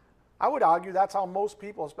it? I would argue that's how most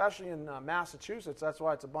people, especially in Massachusetts, that's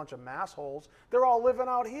why it's a bunch of massholes, they're all living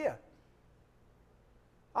out here.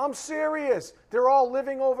 I'm serious. They're all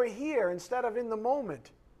living over here instead of in the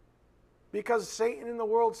moment. Because Satan in the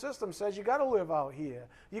world system says you got to live out here.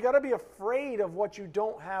 You got to be afraid of what you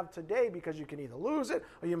don't have today because you can either lose it,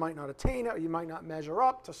 or you might not attain it, or you might not measure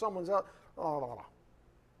up to someone's else.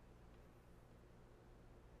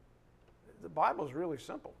 The Bible is really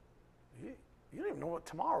simple. You don't even know what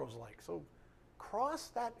tomorrow's like. So cross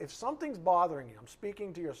that. If something's bothering you, I'm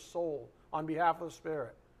speaking to your soul on behalf of the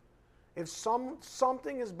Spirit. If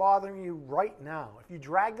something is bothering you right now, if you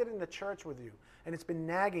dragged it into church with you and it's been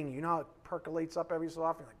nagging you, you know how it percolates up every so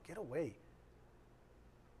often, like, get away.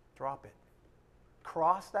 Drop it.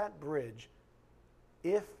 Cross that bridge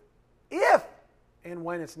if and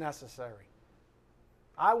when it's necessary.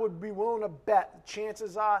 I would be willing to bet,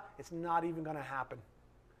 chances are, it's not even going to happen.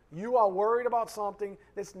 You are worried about something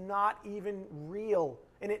that's not even real,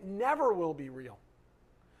 and it never will be real.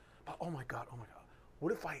 But oh my God,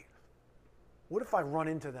 what if I run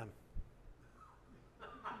into them?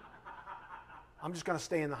 I'm just going to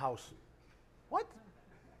stay in the house. What?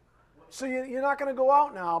 So you're not going to go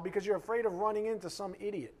out now because you're afraid of running into some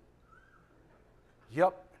idiot.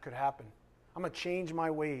 Yep, it could happen. I'm going to change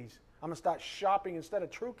my ways. I'm going to start shopping instead of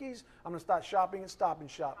Trukey's. I'm going to start shopping at Stop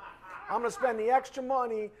and Shop. I'm going to spend the extra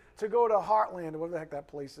money to go to Heartland, or whatever the heck that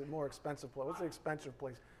place is, more expensive place. What's the expensive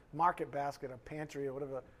place? Market Basket, or Pantry, or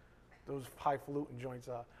whatever those highfalutin joints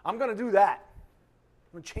are. I'm going to do that.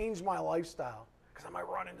 I'm going to change my lifestyle because I might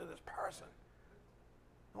run into this person.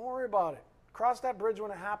 Don't worry about it. Cross that bridge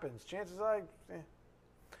when it happens. Chances are,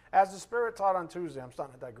 As the Spirit taught on Tuesday, I'm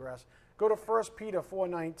starting to digress. Go to 1 Peter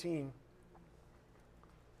 4:19.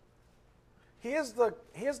 Here's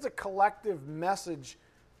the collective message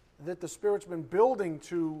that the Spirit's been building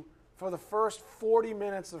to for the first 40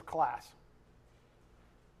 minutes of class.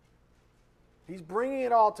 He's bringing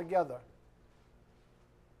it all together.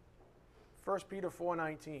 1 Peter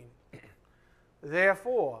 4:19.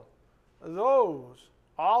 Therefore, those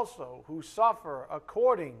also who suffer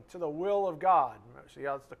according to the will of God, see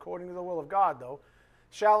how it's according to the will of God though,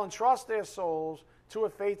 shall entrust their souls to a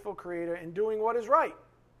faithful Creator in doing what is right.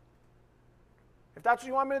 If that's what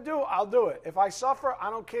you want me to do, I'll do it. If I suffer, I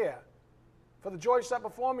don't care. For the joy set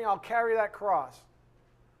before me, I'll carry that cross.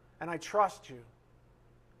 And I trust you.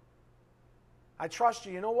 I trust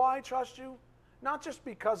you. You know why I trust you? Not just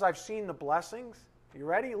because I've seen the blessings. Are you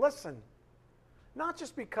ready? Listen. Not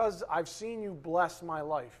just because I've seen you bless my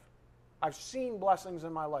life. I've seen blessings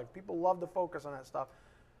in my life. People love to focus on that stuff.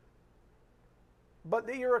 But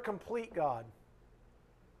that you're a complete God.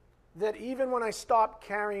 That even when I stop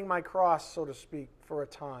carrying my cross, so to speak, for a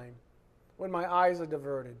time, when my eyes are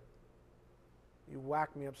diverted, you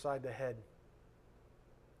whack me upside the head.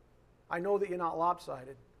 I know that you're not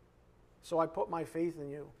lopsided, so I put my faith in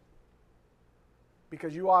you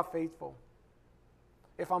because you are faithful.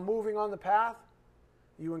 If I'm moving on the path,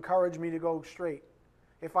 you encourage me to go straight.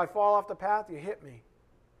 If I fall off the path, you hit me.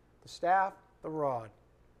 The staff, the rod.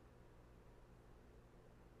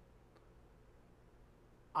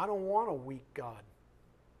 I don't want a weak God.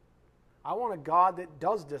 I want a God that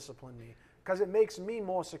does discipline me because it makes me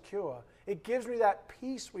more secure. It gives me that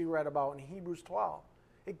peace we read about in Hebrews 12.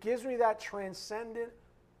 It gives me that transcendent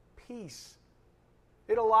peace.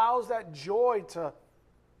 It allows that joy to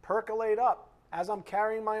percolate up as I'm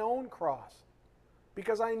carrying my own cross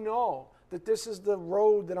because I know that this is the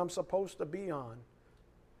road that I'm supposed to be on.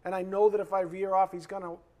 And I know that if I veer off,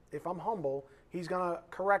 if I'm humble, He's going to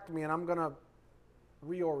correct me and I'm going to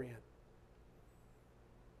reorient.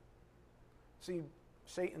 See,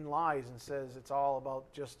 Satan lies and says it's all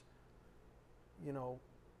about just,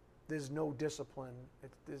 there's no discipline.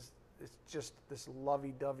 It's just this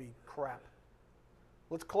lovey-dovey crap.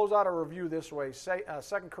 Let's close out our review this way.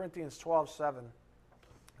 2 Corinthians 12:7.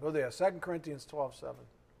 Go there, 2 Corinthians 12:7.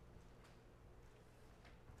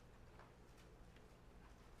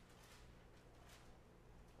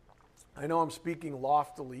 I know I'm speaking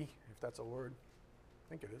loftily, if that's a word. I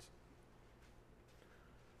think it is.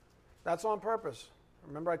 That's on purpose.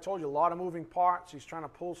 Remember I told you a lot of moving parts. He's trying to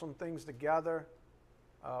pull some things together.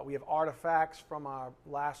 We have artifacts from our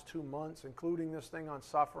last 2 months, including this thing on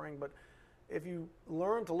suffering. But if you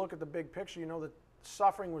learn to look at the big picture, you know that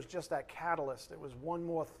suffering was just that catalyst. It was one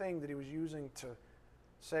more thing that he was using to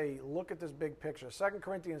say, look at this big picture. 2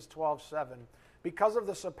 Corinthians 12:7. Because of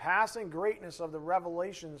the surpassing greatness of the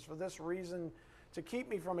revelations, for this reason, to keep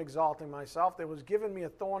me from exalting myself, there was given me a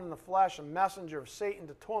thorn in the flesh, a messenger of Satan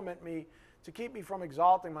to torment me, to keep me from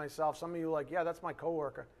exalting myself. Some of you are like, yeah, that's my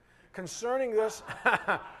coworker. Concerning this,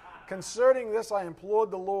 I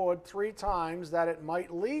implored the Lord 3 times that it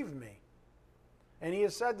might leave me. And he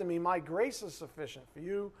has said to me, my grace is sufficient for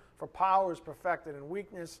you, for power is perfected in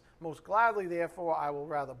weakness. Most gladly, therefore, I will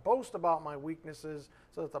rather boast about my weaknesses,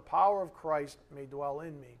 so that the power of Christ may dwell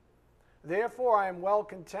in me. Therefore, I am well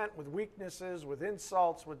content with weaknesses, with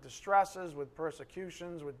insults, with distresses, with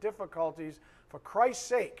persecutions, with difficulties, for Christ's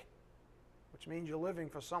sake, which means you're living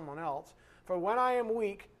for someone else. For when I am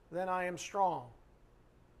weak, then I am strong.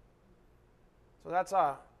 So that's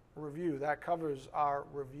our review. That covers our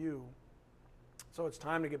review. So it's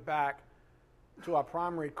time to get back to our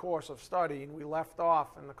primary course of study. And we left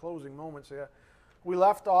off in the closing moments here. We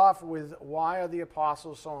left off with why are the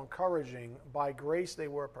apostles so encouraging? By grace they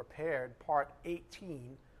were prepared, part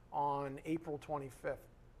 18 on April 25th.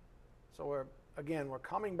 So we're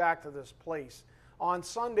coming back to this place. On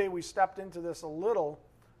Sunday we stepped into this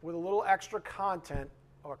with a little extra content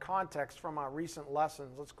or context from our recent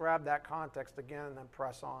lessons. Let's grab that context again and then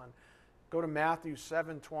press on. Go to Matthew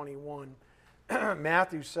 7:21.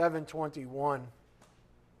 Matthew 7:21.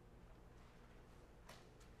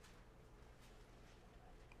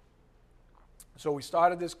 So we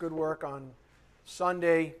started this good work on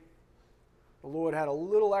Sunday. The Lord had a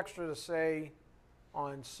little extra to say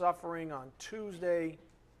on suffering on Tuesday.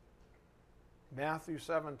 Matthew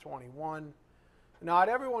 7:21. Not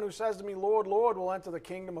everyone who says to me, Lord, Lord, will enter the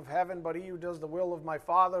kingdom of heaven, but he who does the will of my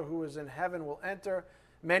Father who is in heaven will enter.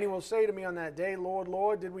 Many will say to me on that day, Lord,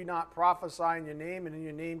 Lord, did we not prophesy in your name, and in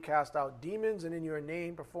your name cast out demons, and in your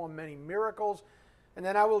name perform many miracles? And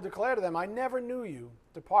then I will declare to them, I never knew you.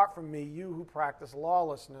 Depart from me, you who practice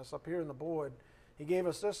lawlessness. Up here on the board, he gave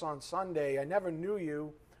us this on Sunday. I never knew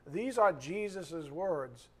you. These are Jesus'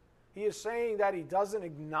 words. He is saying that he doesn't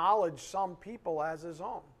acknowledge some people as his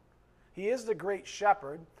own. He is the great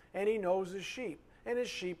shepherd, and he knows his sheep, and his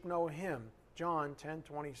sheep know him. John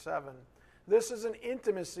 10:27. This is an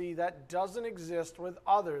intimacy that doesn't exist with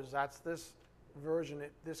others. That's this version,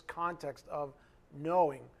 this context of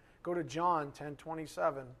knowing. Go to John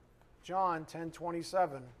 10:27. John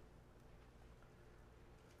 10:27.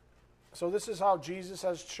 So this is how Jesus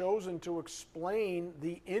has chosen to explain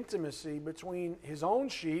the intimacy between his own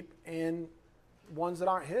sheep and ones that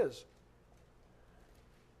aren't his.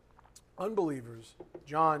 Unbelievers.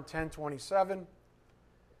 John 10:27.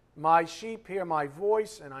 My sheep hear my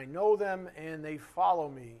voice, and I know them, and they follow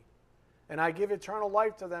me. And I give eternal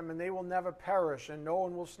life to them, and they will never perish, and no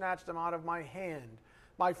one will snatch them out of my hand.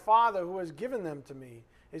 My Father, who has given them to me,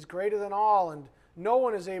 is greater than all, and no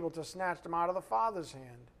one is able to snatch them out of the Father's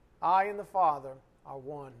hand. I and the Father are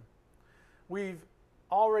one. We've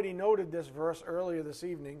already noted this verse earlier this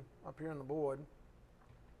evening, up here on the board.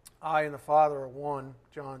 I and the Father are one,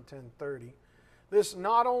 John 10:30. This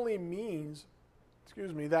not only means,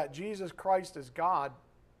 that Jesus Christ is God,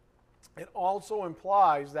 it also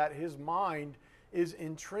implies that his mind is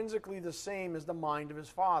intrinsically the same as the mind of his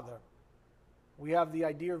Father. We have the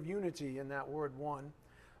idea of unity in that word one.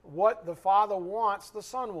 What the Father wants, the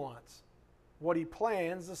Son wants. What he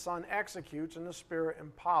plans, the Son executes, and the Spirit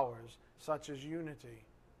empowers. Such as unity.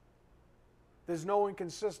 There's no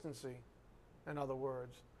inconsistency, in other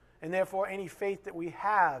words. And therefore, any faith that we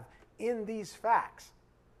have in these facts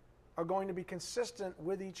are going to be consistent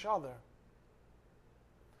with each other.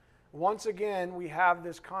 Once again, we have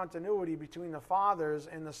this continuity between the Father's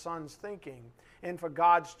and the Son's thinking. And for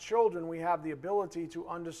God's children, we have the ability to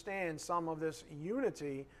understand some of this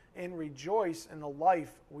unity and rejoice in the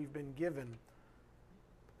life we've been given.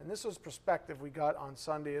 And this was perspective we got on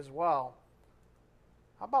Sunday as well.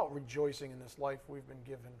 How about rejoicing in this life we've been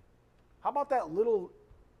given? How about that little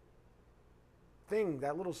thing,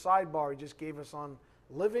 that little sidebar he just gave us on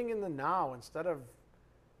living in the now instead of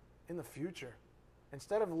in the future?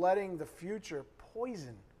 Instead of letting the future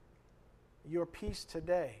poison your peace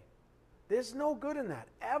today. There's no good in that.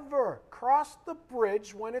 Ever cross the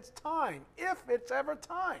bridge when it's time, if it's ever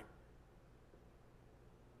time.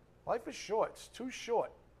 Life is short. It's too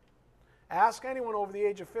short. Ask anyone over the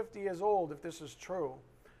age of 50 years old if this is true.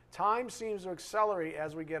 Time seems to accelerate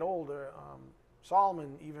as we get older.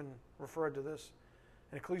 Solomon even referred to this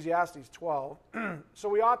in Ecclesiastes 12. So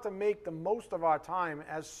we ought to make the most of our time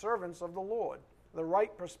as servants of the Lord. The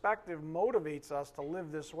right perspective motivates us to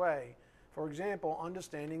live this way. For example,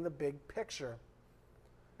 understanding the big picture.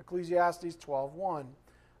 Ecclesiastes 12:1.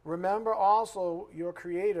 Remember also your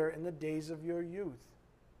Creator in the days of your youth.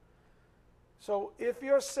 So if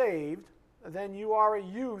you're saved, then you are a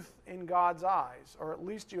youth in God's eyes, or at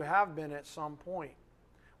least you have been at some point.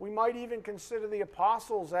 We might even consider the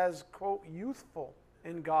apostles as, quote, youthful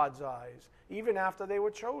in God's eyes, even after they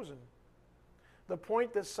were chosen. The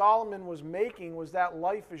point that Solomon was making was that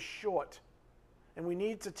life is short, and we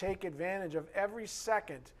need to take advantage of every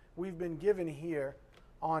second we've been given here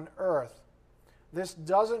on earth. This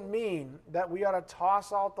doesn't mean that we ought to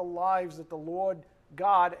toss out the lives that the Lord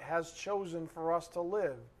God has chosen for us to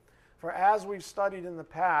live. For as we've studied in the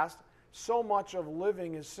past, so much of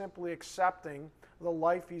living is simply accepting the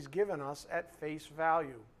life he's given us at face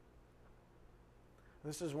value.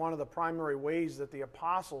 This is one of the primary ways that the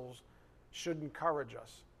apostles should encourage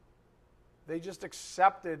us. They just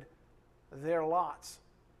accepted their lots.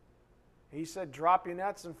 He said, drop your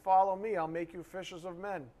nets and follow me. I'll make you fishers of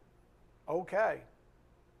men. Okay.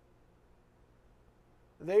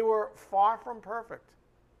 They were far from perfect,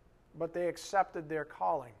 but they accepted their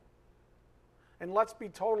calling. And let's be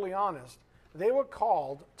totally honest, they were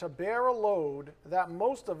called to bear a load that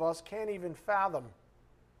most of us can't even fathom.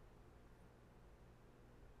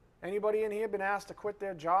 Anybody in here been asked to quit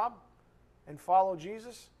their job and follow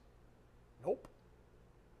Jesus? Nope.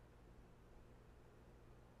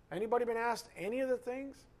 Anybody been asked any of the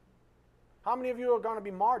things? How many of you are going to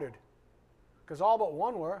be martyred? Because all but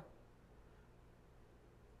one were.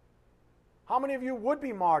 How many of you would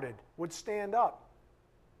be martyred, would stand up?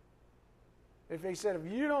 If they said, if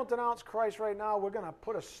you don't denounce Christ right now, we're going to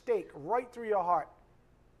put a stake right through your heart.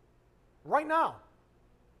 Right now.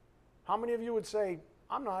 How many of you would say,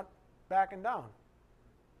 I'm not backing down?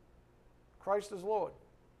 Christ is Lord.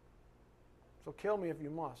 So kill me if you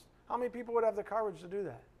must. How many people would have the courage to do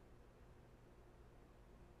that?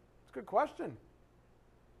 It's a good question.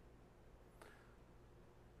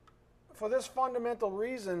 For this fundamental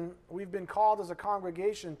reason, we've been called as a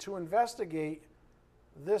congregation to investigate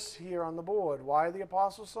this here on the board. Why are the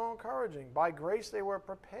apostles so encouraging? By grace they were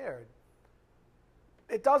prepared.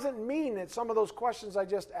 It doesn't mean that some of those questions I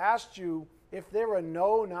just asked you, if they're a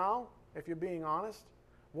no now, if you're being honest,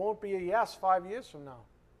 won't be a yes 5 years from now.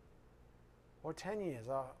 Or 10 years,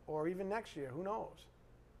 or even next year, who knows?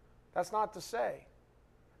 That's not to say.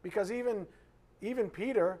 Because even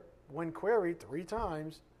Peter, when queried 3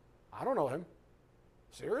 times, I don't know him.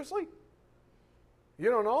 Seriously? You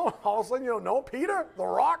don't know? All of a sudden you don't know Peter, the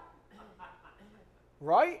rock?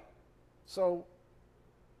 Right? So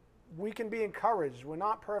we can be encouraged. We're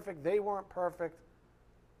not perfect. They weren't perfect.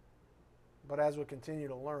 But as we continue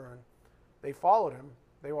to learn, they followed him.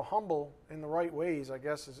 They were humble in the right ways, I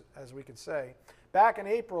guess, as we could say. Back in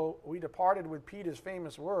April, we departed with Peter's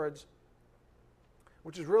famous words,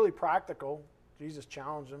 which is really practical. Jesus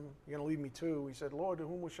challenged him, "You're going to leave me too." He said, "Lord, to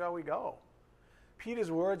whom shall we go?"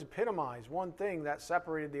 Peter's words epitomize one thing that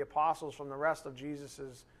separated the apostles from the rest of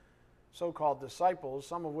Jesus' so-called disciples,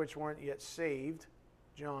 some of which weren't yet saved.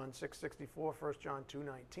 John 6:64, 1 John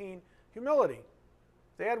 2:19. Humility.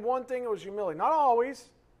 They had one thing, it was humility. Not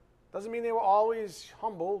always. Doesn't mean they were always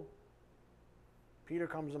humble. Peter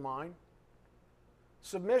comes to mind.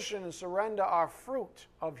 Submission and surrender are fruit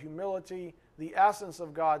of humility, the essence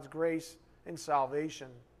of God's grace and salvation.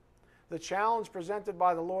 The challenge presented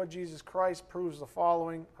by the Lord Jesus Christ proves the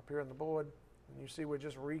following, up here on the board. And you see we're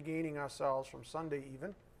just regaining ourselves from Sunday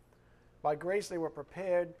even. By grace they were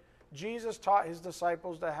prepared. Jesus taught his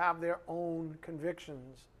disciples to have their own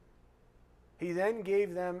convictions. He then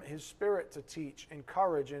gave them his Spirit to teach,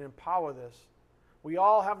 encourage, and empower this. We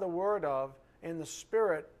all have the word of and the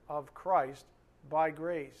Spirit of Christ by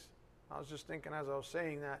grace. I was just thinking as I was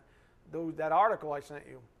saying that article I sent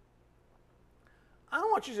you. I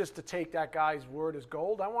don't want you just to take that guy's word as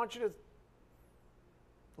gold. I want you to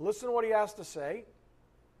listen to what he has to say,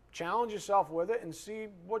 challenge yourself with it, and see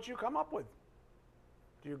what you come up with.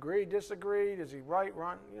 Do you agree, disagree? Does he right,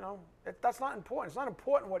 run? That's not important. It's not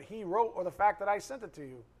important what he wrote or the fact that I sent it to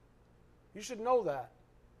you. You should know that.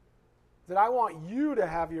 That I want you to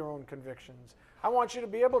have your own convictions. I want you to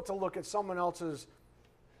be able to look at someone else's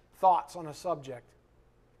thoughts on a subject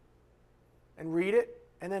and read it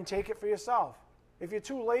and then take it for yourself. If you're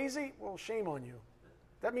too lazy, well, shame on you.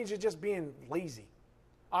 That means you're just being lazy.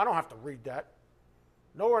 I don't have to read that.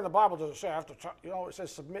 Nowhere in the Bible does it say I have to, it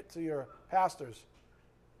says submit to your pastors.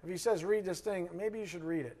 If he says read this thing, maybe you should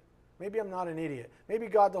read it. Maybe I'm not an idiot. Maybe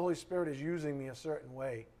God the Holy Spirit is using me a certain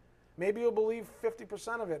way. Maybe you'll believe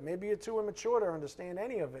 50% of it. Maybe you're too immature to understand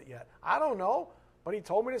any of it yet. I don't know, but he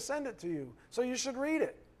told me to send it to you. So you should read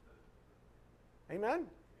it. Amen?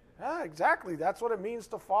 Yeah, exactly. That's what it means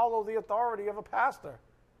to follow the authority of a pastor.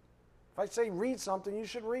 If I say read something, you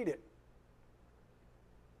should read it.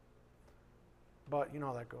 But you know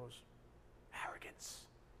how that goes. Arrogance.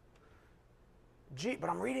 Gee, but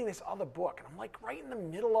I'm reading this other book, and I'm like right in the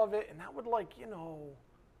middle of it, and that would it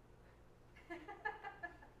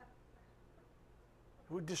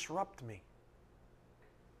would disrupt me.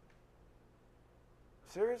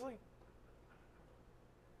 Seriously?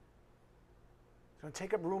 It's going to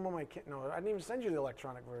take up room on my kid. No, I didn't even send you the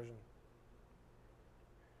electronic version.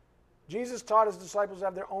 Jesus taught his disciples to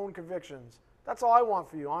have their own convictions. That's all I want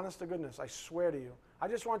for you, honest to goodness. I swear to you. I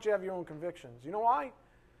just want you to have your own convictions. You know why?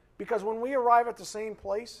 Because when we arrive at the same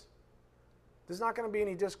place, there's not going to be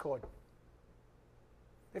any discord.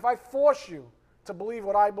 If I force you to believe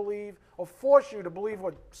what I believe, or force you to believe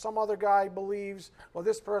what some other guy believes, or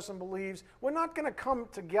this person believes, we're not going to come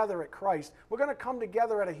together at Christ. We're going to come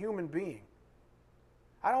together at a human being.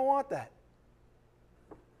 I don't want that.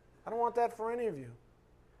 I don't want that for any of you.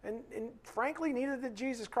 And frankly, neither did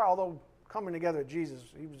Jesus Christ, although coming together at Jesus,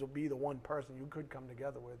 he would be the one person you could come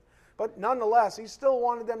together with. But nonetheless, he still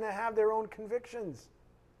wanted them to have their own convictions.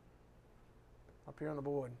 Up here on the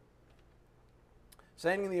board.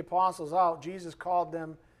 Sending the apostles out, Jesus called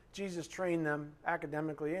them, Jesus trained them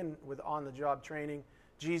academically and with on-the-job training.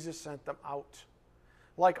 Jesus sent them out.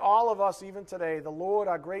 Like all of us even today, the Lord,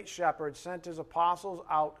 our great shepherd, sent his apostles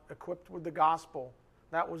out equipped with the gospel.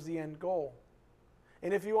 That was the end goal.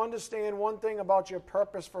 And if you understand one thing about your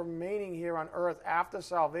purpose for remaining here on earth after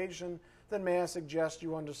salvation, then may I suggest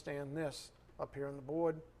you understand this up here on the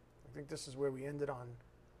board. I think this is where we ended on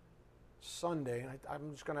Sunday. And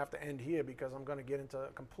I'm just going to have to end here because I'm going to get into a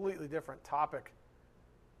completely different topic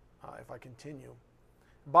if I continue.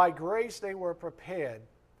 By grace they were prepared.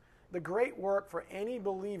 The great work for any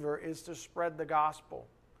believer is to spread the gospel.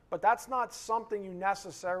 But that's not something you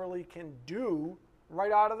necessarily can do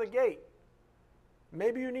right out of the gate.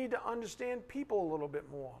 Maybe you need to understand people a little bit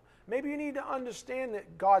more. Maybe you need to understand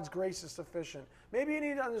that God's grace is sufficient. Maybe you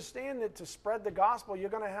need to understand that to spread the gospel, you're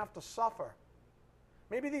going to have to suffer.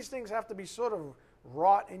 Maybe these things have to be sort of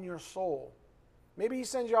wrought in your soul. Maybe he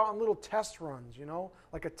sends you out on little test runs,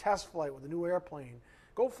 like a test flight with a new airplane.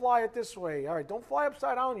 Go fly it this way. All right, don't fly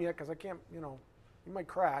upside down yet because I can't, you might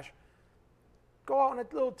crash. Go out on a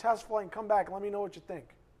little test flight and come back and let me know what you think.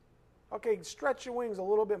 Okay, stretch your wings a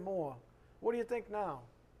little bit more. What do you think now?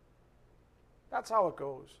 That's how it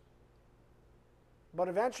goes. But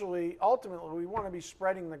eventually, ultimately, we want to be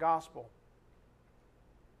spreading the gospel.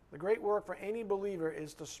 The great work for any believer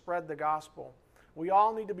is to spread the gospel. We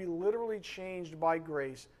all need to be literally changed by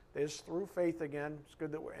grace. This through faith again. It's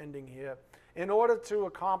good that we're ending here. In order to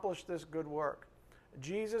accomplish this good work,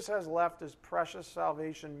 Jesus has left his precious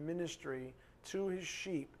salvation ministry to his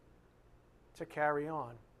sheep to carry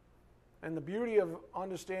on. And the beauty of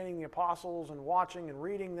understanding the apostles and watching and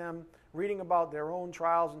reading them, reading about their own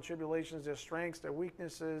trials and tribulations, their strengths, their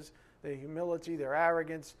weaknesses, their humility, their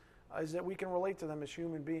arrogance, is that we can relate to them as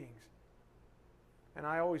human beings. And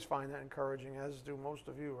I always find that encouraging, as do most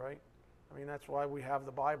of you, right? I mean, that's why we have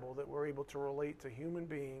the Bible, that we're able to relate to human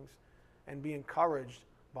beings and be encouraged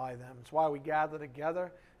by them. It's why we gather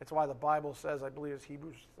together. It's why the Bible says, I believe it's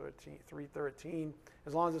Hebrews 3:13,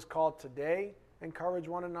 as long as it's called today, encourage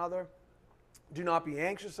one another. Do not be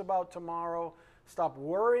anxious about tomorrow. Stop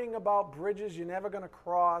worrying about bridges you're never going to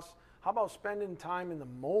cross. How about spending time in the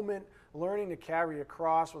moment, learning to carry a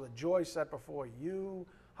cross with a joy set before you?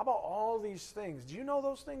 How about all these things? Do you know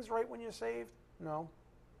those things right when you're saved? No.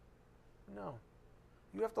 No.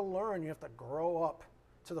 You have to learn. You have to grow up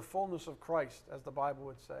to the fullness of Christ, as the Bible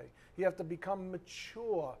would say. You have to become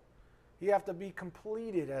mature. You have to be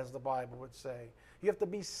completed, as the Bible would say. You have to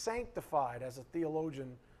be sanctified, as a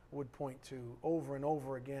theologian would point to over and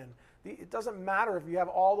over again. It doesn't matter if you have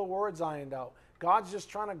all the words ironed out. God's just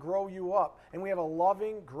trying to grow you up. And we have a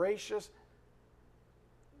loving, gracious,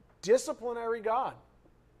 disciplinary God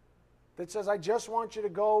that says, I just want you to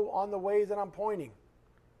go on the way that I'm pointing.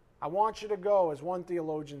 I want you to go, as one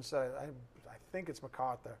theologian said, I think it's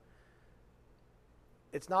MacArthur.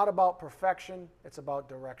 It's not about perfection, it's about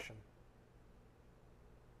direction.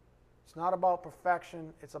 It's not about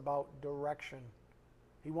perfection, it's about direction.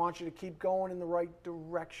 He wants you to keep going in the right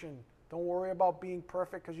direction. Don't worry about being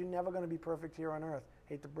perfect, because you're never going to be perfect here on earth.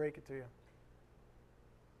 Hate to break it to you.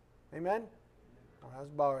 Amen? All right,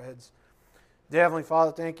 let's bow our heads. Dear Heavenly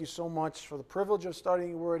Father, thank you so much for the privilege of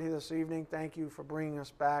studying your word here this evening. Thank you for bringing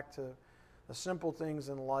us back to the simple things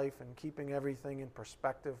in life and keeping everything in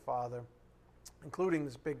perspective, Father, including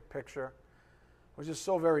this big picture. We're just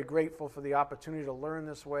so very grateful for the opportunity to learn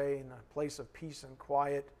this way in a place of peace and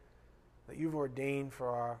quiet that you've ordained for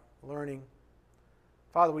our learning.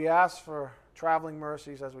 Father, we ask for traveling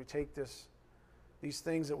mercies as we take these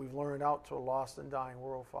things that we've learned out to a lost and dying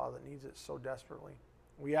world, Father, that needs it so desperately.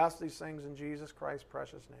 We ask these things in Jesus Christ's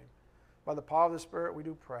precious name. By the power of the Spirit, we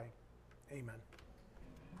do pray. Amen.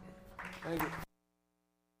 Thank you.